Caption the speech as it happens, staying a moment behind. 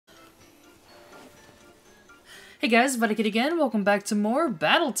Hey guys, Battletoads again. Welcome back to more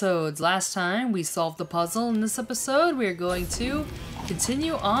Battletoads. Last time we solved the puzzle. In this episode, we are going to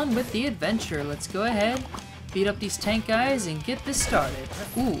continue on with the adventure. Let's go ahead, beat up these tank guys, and get this started.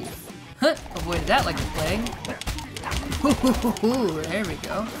 Ooh, avoided that like a plague. Ooh, there we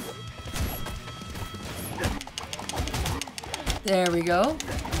go. There we go.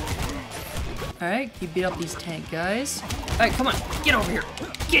 Alright, keep beat up these tank guys. Alright, come on, get over here.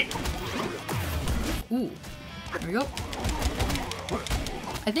 Get! Ooh. There we go.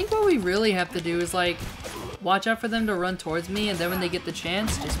 I think what we really have to do is like watch out for them to run towards me, and then when they get the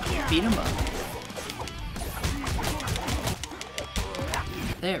chance, just beat them up.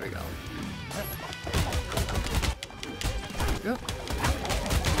 There we go. There we go.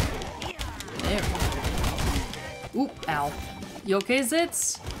 There we go. Ooh, ow. You okay,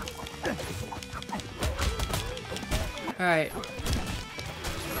 Zitz? Alright.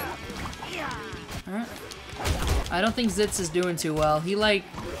 Alright. I don't think Zitz is doing too well. He like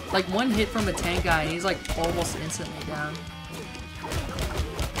one hit from a tank guy and he's like almost instantly down.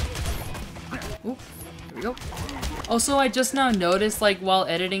 Oop, there we go. Also, I just now noticed, like while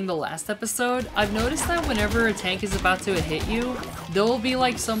editing the last episode, I've noticed that whenever a tank is about to hit you, there will be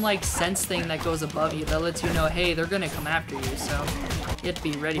like some like sense thing that goes above you that lets you know, hey, they're gonna come after you, so you have to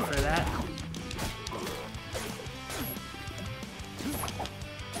be ready for that.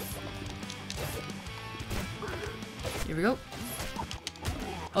 Here we go.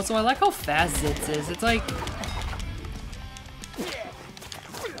 Also, I like how fast Zitz is. It's like...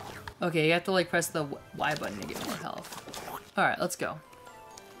 Okay, you have to like press the Y button to get more health. Alright, let's go.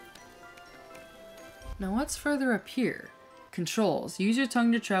 Now what's further up here? Controls. Use your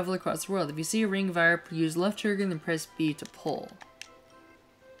tongue to travel across the world. If you see a ring of fire, use left trigger and then press B to pull.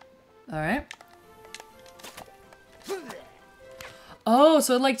 Alright. Oh,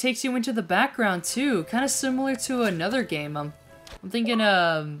 so it like takes you into the background too. Kind of similar to another game. I'm thinking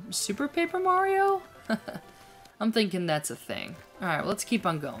Super Paper Mario? I'm thinking that's a thing. Alright, well, let's keep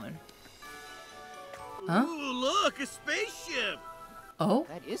on going. Huh? Ooh, look, a spaceship! Oh?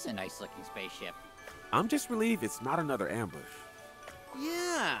 That is a nice looking spaceship. I'm just relieved it's not another ambush.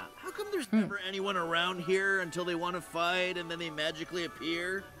 Yeah, how come there's never anyone around here until they want to fight and then they magically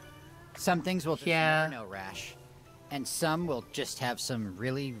appear? Some things will just Yeah. never know, Rash. And some will just have some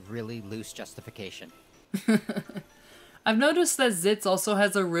really, really loose justification. I've noticed that Zitz also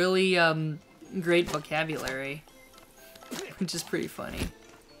has a really great vocabulary, which is pretty funny.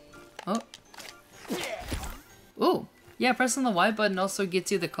 Oh. Ooh. Yeah, pressing the Y button also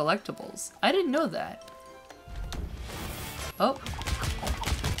gets you the collectibles. I didn't know that. Oh.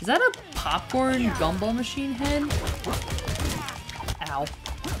 Is that a popcorn gumball machine head? Ow.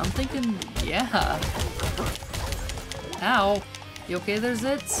 I'm thinking, yeah. Ow. You okay there,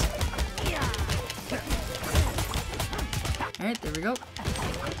 Zitz? Alright, there we go.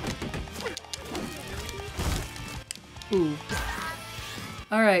 Ooh.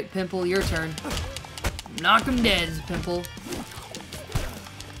 Alright, Pimple, your turn. Knock him dead, Pimple.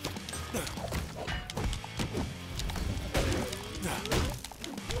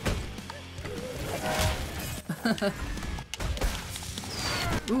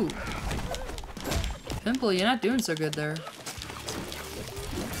 Ooh. Pimple, you're not doing so good there.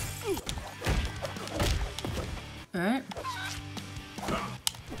 Alright.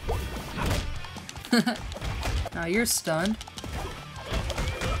 Now you're stunned.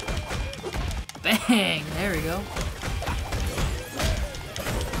 Bang! There we go.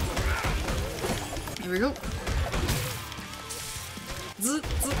 Here we go. Zzz,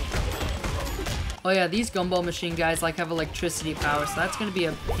 zzz. Oh yeah, these gumball machine guys like have electricity power, so that's gonna be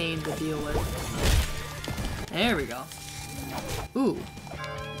a pain to deal with. There we go. Ooh.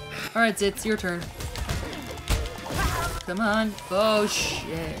 Alright, Zitz, your turn. Come on. Oh,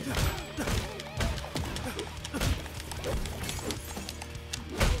 shit.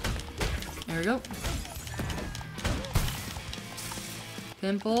 There we go.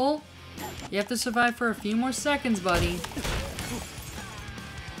 Pimple. You have to survive for a few more seconds, buddy.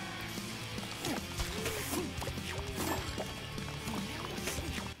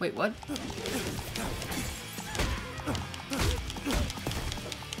 Wait, what?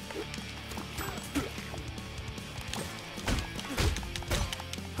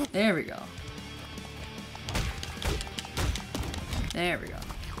 There we go. There we go.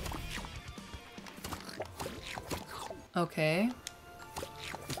 Okay.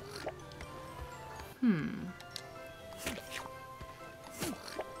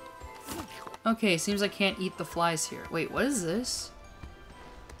 Okay, seems I can't eat the flies here. Wait, what is this?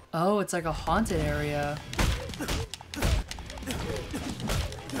 Oh, it's like a haunted area.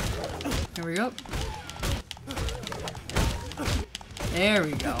 Here we go. There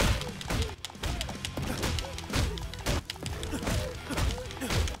we go.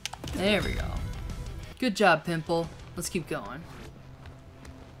 There we go. Good job, Pimple. Let's keep going.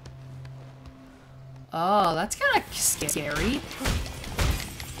 Oh, that's kind of scary.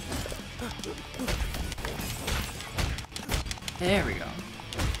 There we go.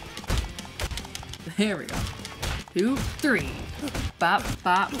 There we go. 2, 3. Bop,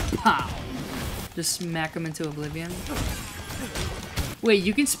 bop, pow. Just smack them into oblivion. Wait,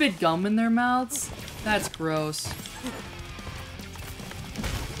 you can spit gum in their mouths? That's gross.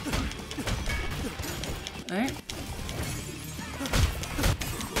 Alright.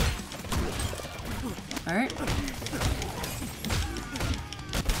 Alright.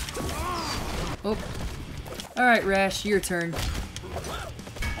 Oh. Alright, Rash, your turn.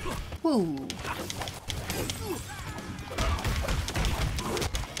 Woo.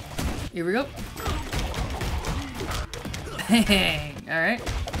 Here we go. Bang! Alright.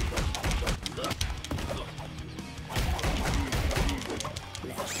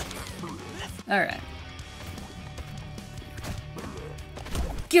 Alright.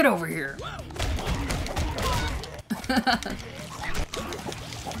 Get over here!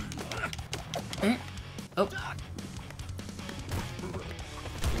 Oh.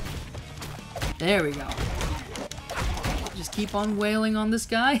 There we go. Just keep on wailing on this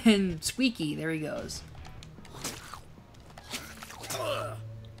guy and squeaky, there he goes.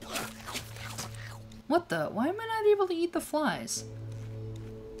 What the? Why am I not able to eat the flies?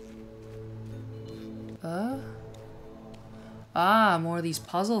 Ah, more of these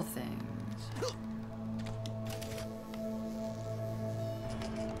puzzle things.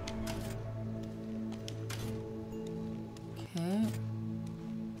 Okay.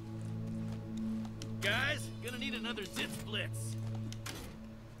 Guys, gonna need another zit splits.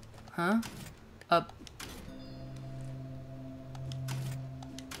 Huh? Up.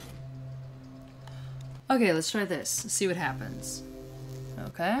 Okay, let's try this. Let's see what happens.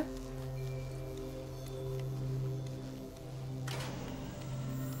 Okay.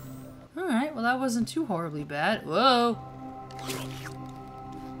 Alright, well that wasn't too horribly bad. Whoa!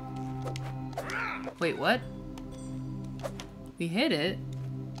 Wait, what? We hit it?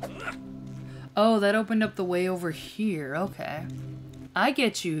 Oh, that opened up the way over here. Okay. I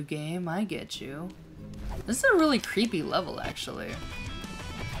get you, game. I get you. This is a really creepy level, actually.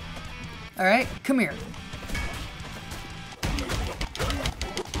 Alright, come here.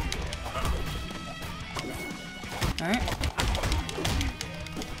 Alright.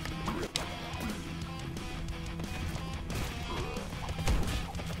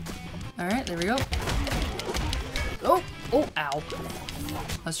 Alright, there we go. Oh! Oh, ow.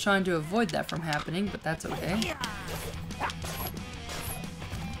 I was trying to avoid that from happening, but that's okay.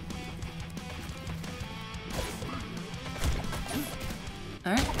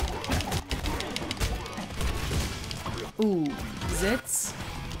 Alright. Ooh, zits.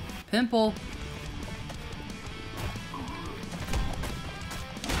 Pimple.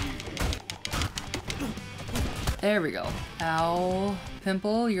 There we go. Ow.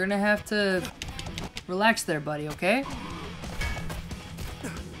 Pimple, you're gonna have to relax there, buddy, okay?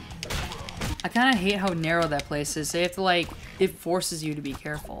 I kind of hate how narrow that place is. So you have to, like, it forces you to be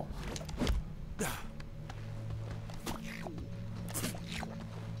careful.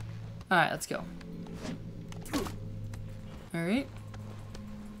 Alright, let's go. Alright.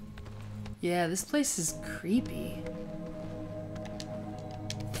 Yeah, this place is creepy.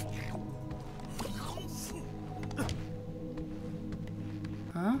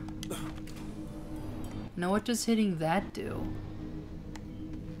 Huh? Now what does hitting that do?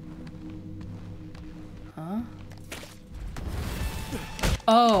 Huh?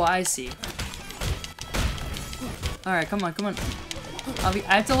 Oh, I see. Alright, come on, come on.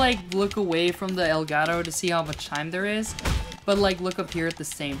 I have to, like, look away from the Elgato to see how much time there is, but, like, look up here at the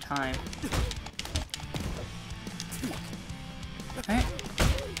same time. Alright.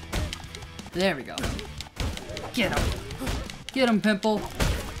 There we go. Get him. Get him, Pimple.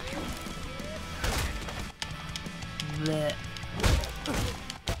 Blech.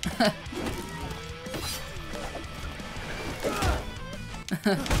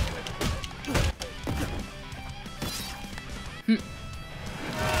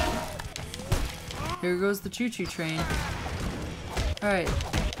 Here goes the choo-choo train. Alright,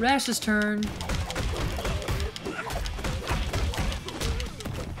 Rash's turn.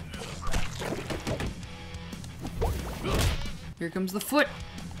 Here comes the foot.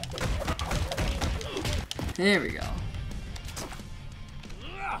 There we go.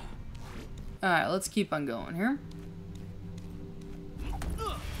 Alright, let's keep on going here.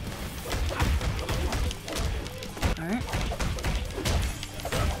 Alright.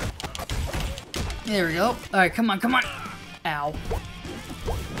 There we go. Alright, come on, come on. Ow.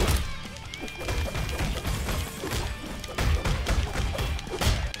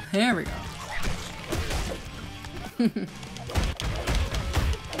 There we go.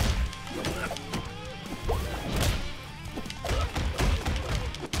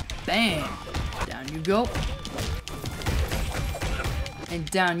 Bam! Down you go.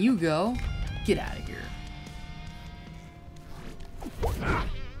 And down you go. Get out of here.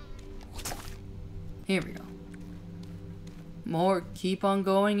 Here we go. More, keep on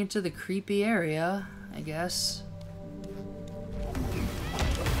going into the creepy area, I guess.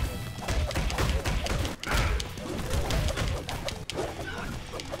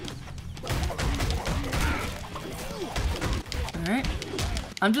 Alright.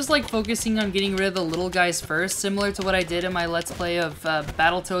 I'm just like focusing on getting rid of the little guys first, similar to what I did in my Let's Play of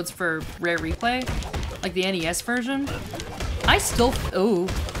Battletoads for Rare Replay, like the NES version. I still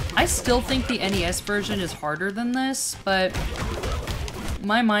think the NES version is harder than this, but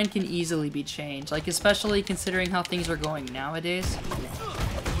my mind can easily be changed, like especially considering how things are going nowadays.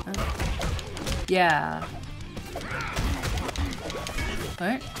 Yeah.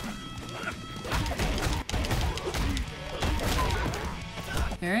 Alright.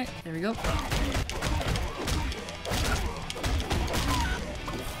 Alright, there we go.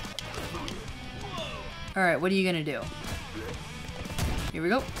 Alright, what are you gonna do? Here we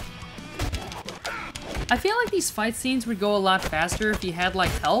go. I feel like these fight scenes would go a lot faster if you had like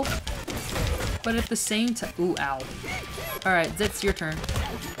health, but at the same time, ooh, ow. Alright, Zitz, your turn.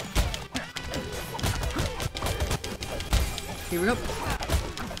 Here we go.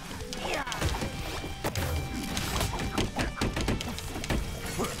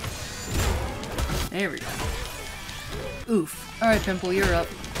 There we go. Oof. Alright, Pimple, you're up.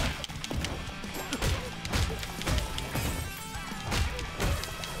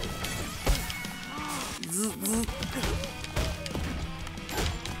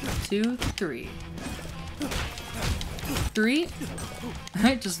 Two, three. Three.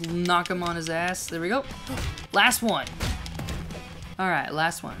 Alright, just knock him on his ass. There we go. Last one. Alright,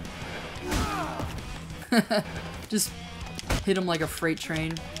 last one. Just hit him like a freight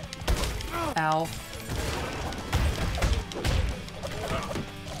train. Ow.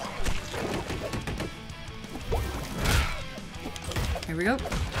 Here we go.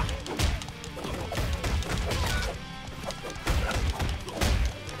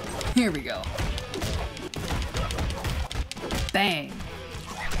 Here we go. Bang.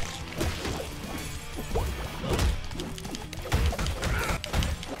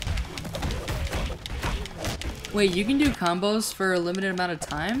 Wait, you can do combos for a limited amount of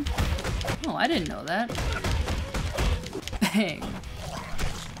time? Oh, I didn't know that. Bang.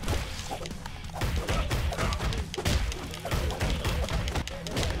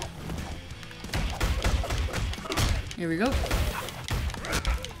 Here we go.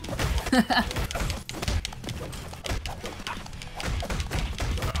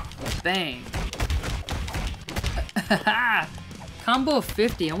 Bang. Combo of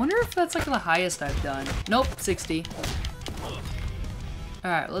 50. I wonder if that's like the highest I've done. Nope, 60.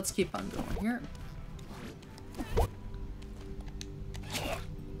 Alright, let's keep on going here.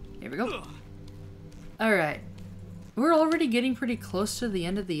 Here we go. Alright. We're already getting pretty close to the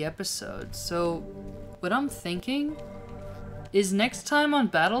end of the episode, so what I'm thinking is next time on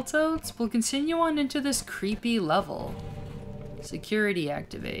Battletoads, we'll continue on into this creepy level. Security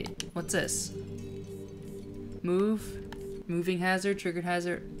activate. What's this? Move. Moving hazard, triggered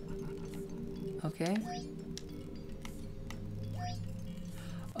hazard. Okay.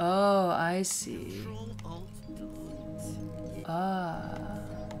 Oh, I see. Ah.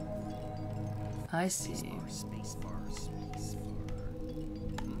 I see.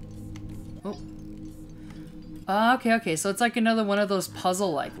 Oh. Okay, so it's like another one of those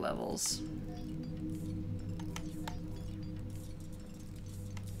puzzle-like levels.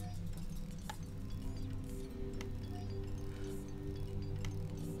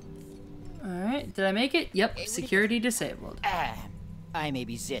 Alright, did I make it? Yep, security disabled. I may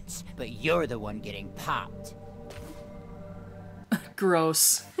be Zitz, but you're the one getting popped.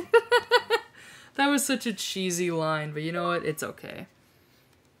 Gross. That was such a cheesy line, but you know what? It's okay.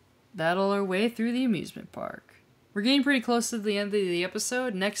 Battle our way through the amusement park. We're getting pretty close to the end of the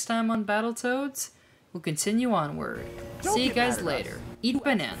episode. Next time on Battletoads, we'll continue onward. See you guys later. Eat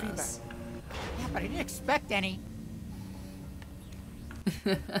bananas. Yeah, but I didn't expect any.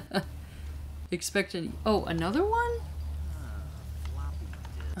 Expect any... Oh, another one?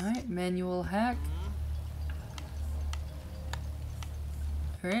 Alright, manual hack.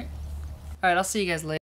 Alright. Alright, I'll see you guys later.